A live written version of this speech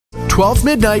12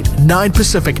 midnight, 9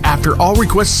 Pacific after all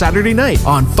requests Saturday night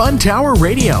on Fun Tower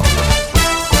Radio.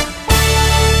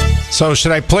 So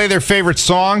should I play their favorite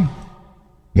song?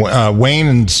 Wayne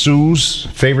and Sue's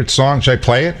favorite song. Should I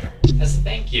play it? As a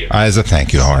thank you. As a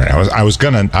thank you. All right. I was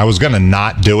gonna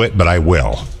not do it, but I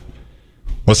will.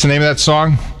 What's the name of that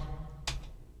song?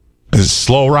 Is it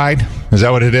Slow Ride? Is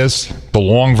that what it is? The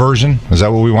long version? Is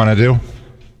that what we want to do?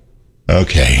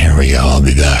 Okay, here we go. I'll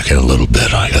be back in a little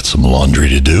bit. I got some laundry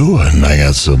to do, and I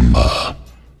got some,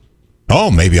 Oh,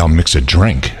 maybe I'll mix a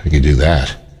drink. I could do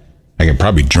that. I can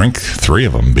probably drink 3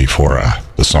 of them before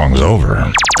the song's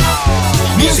over.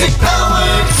 Music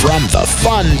powered from the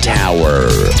Fun Tower.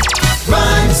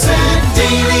 Ron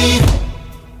Sedaille.